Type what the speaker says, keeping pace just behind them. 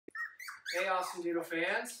Hey, AussieDoodle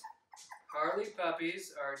fans. Harley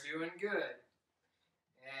puppies are doing good.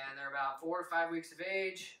 And they're about 4 or 5 weeks of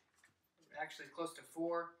age, actually close to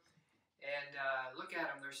 4. And look at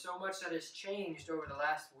them. There's so much that has changed over the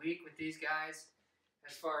last week with these guys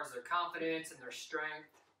as far as their confidence and their strength.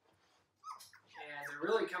 And they're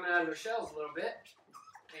really coming out of their shells a little bit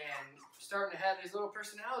and starting to have these little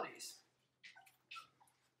personalities.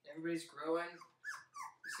 Everybody's growing.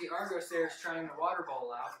 You see Argos there is trying the water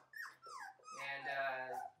bowl out. And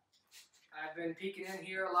I've been peeking in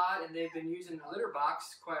here a lot, and they've been using the litter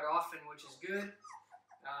box quite often, which is good.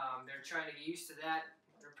 They're trying to get used to that.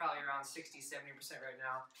 They're probably around 60–70% right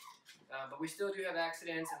now. But we still do have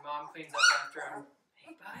accidents, and Mom cleans up after them.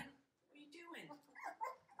 Hey, bud, what are you doing?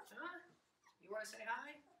 Huh? You want to say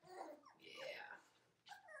hi? Yeah.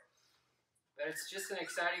 But it's just an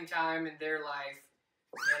exciting time in their life,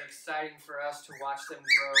 and exciting for us to watch them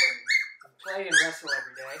grow and play and wrestle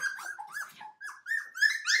every day.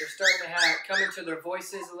 They're starting to come into their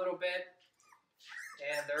voices a little bit,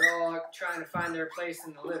 and they're all trying to find their place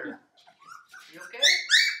in the litter. You okay?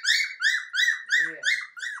 Yeah.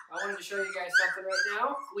 I wanted to show you guys something right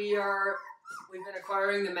now. We've been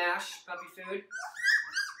acquiring the MASH puppy food.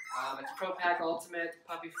 It's Pro Pack Ultimate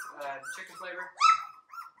puppy chicken flavor,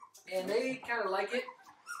 and they kind of like it.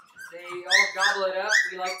 They all gobble it up.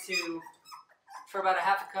 We like to, for about a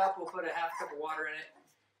half a cup, we'll put a half cup of water in it,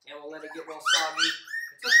 and we'll let it get real soggy.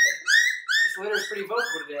 This litter's pretty vocal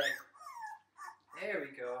today. There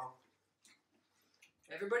we go.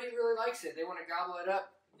 Everybody really likes it. They want to gobble it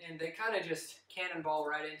up, and they kind of just cannonball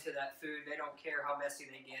right into that food. They don't care how messy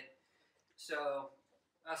they get. So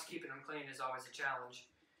us keeping them clean is always a challenge.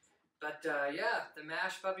 But yeah, the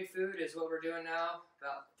MASH puppy food is what we're doing now,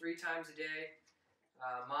 about 3 times a day.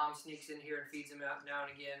 Mom sneaks in here and feeds them out now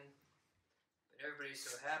and again. But everybody's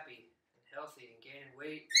so happy and healthy and gaining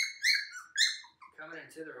weight, coming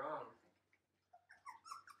into their own.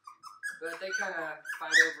 But they kind of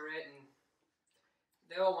fight over it, and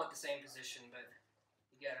they all want the same position, but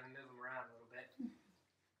you got to move them around a little bit.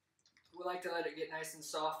 We like to let it get nice and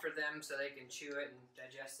soft for them so they can chew it and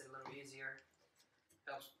digest it a little easier.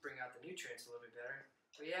 Helps bring out the nutrients a little bit better.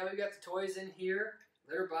 But yeah, we've got the toys in here,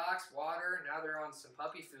 litter box, water. Now they're on some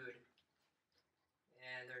puppy food.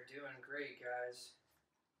 And they're doing great, guys.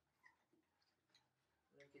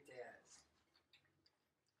 Look at that.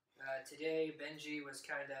 Today, Benji was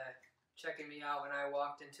kind of checking me out when I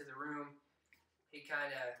walked into the room. He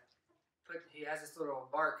has this little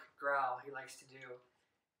bark growl he likes to do,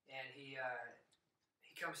 and he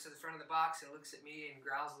comes to the front of the box and looks at me and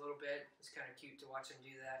growls a little bit. It's kind of cute to watch him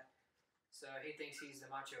do that. So he thinks he's the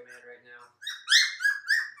macho man right now.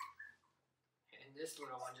 And this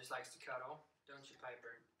little one just likes to cuddle, don't you,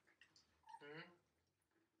 Piper? Hmm?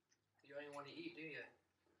 You don't even want to eat, do you?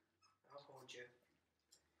 I'll hold you.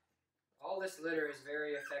 All this litter is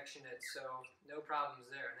very affectionate, so no problems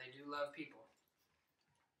there. They do love people.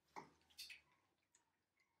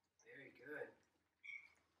 Very good.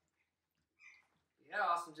 Yeah,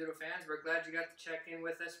 AussieDoodle fans, we're glad you got to check in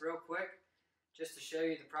with us real quick, just to show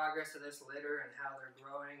you the progress of this litter and how they're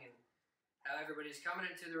growing and how everybody's coming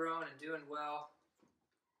into their own and doing well.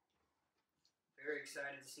 Very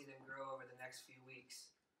excited to see them grow over the next few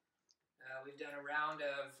weeks. We've done a round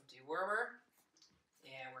of dewormer,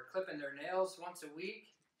 and we're clipping their nails once a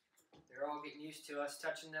week. They're all getting used to us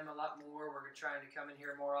touching them a lot more. We're trying to come in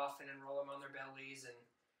here more often and roll them on their bellies and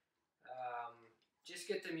just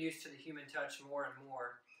get them used to the human touch more and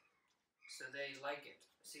more so they like it.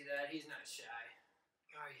 See that? He's not shy.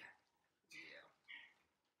 Oh, yeah. Yeah.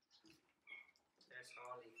 There's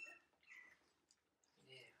Harley.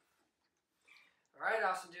 Yeah. All right,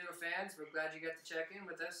 AussieDoodle fans, we're glad you got to check in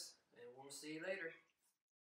with us, and we'll see you later.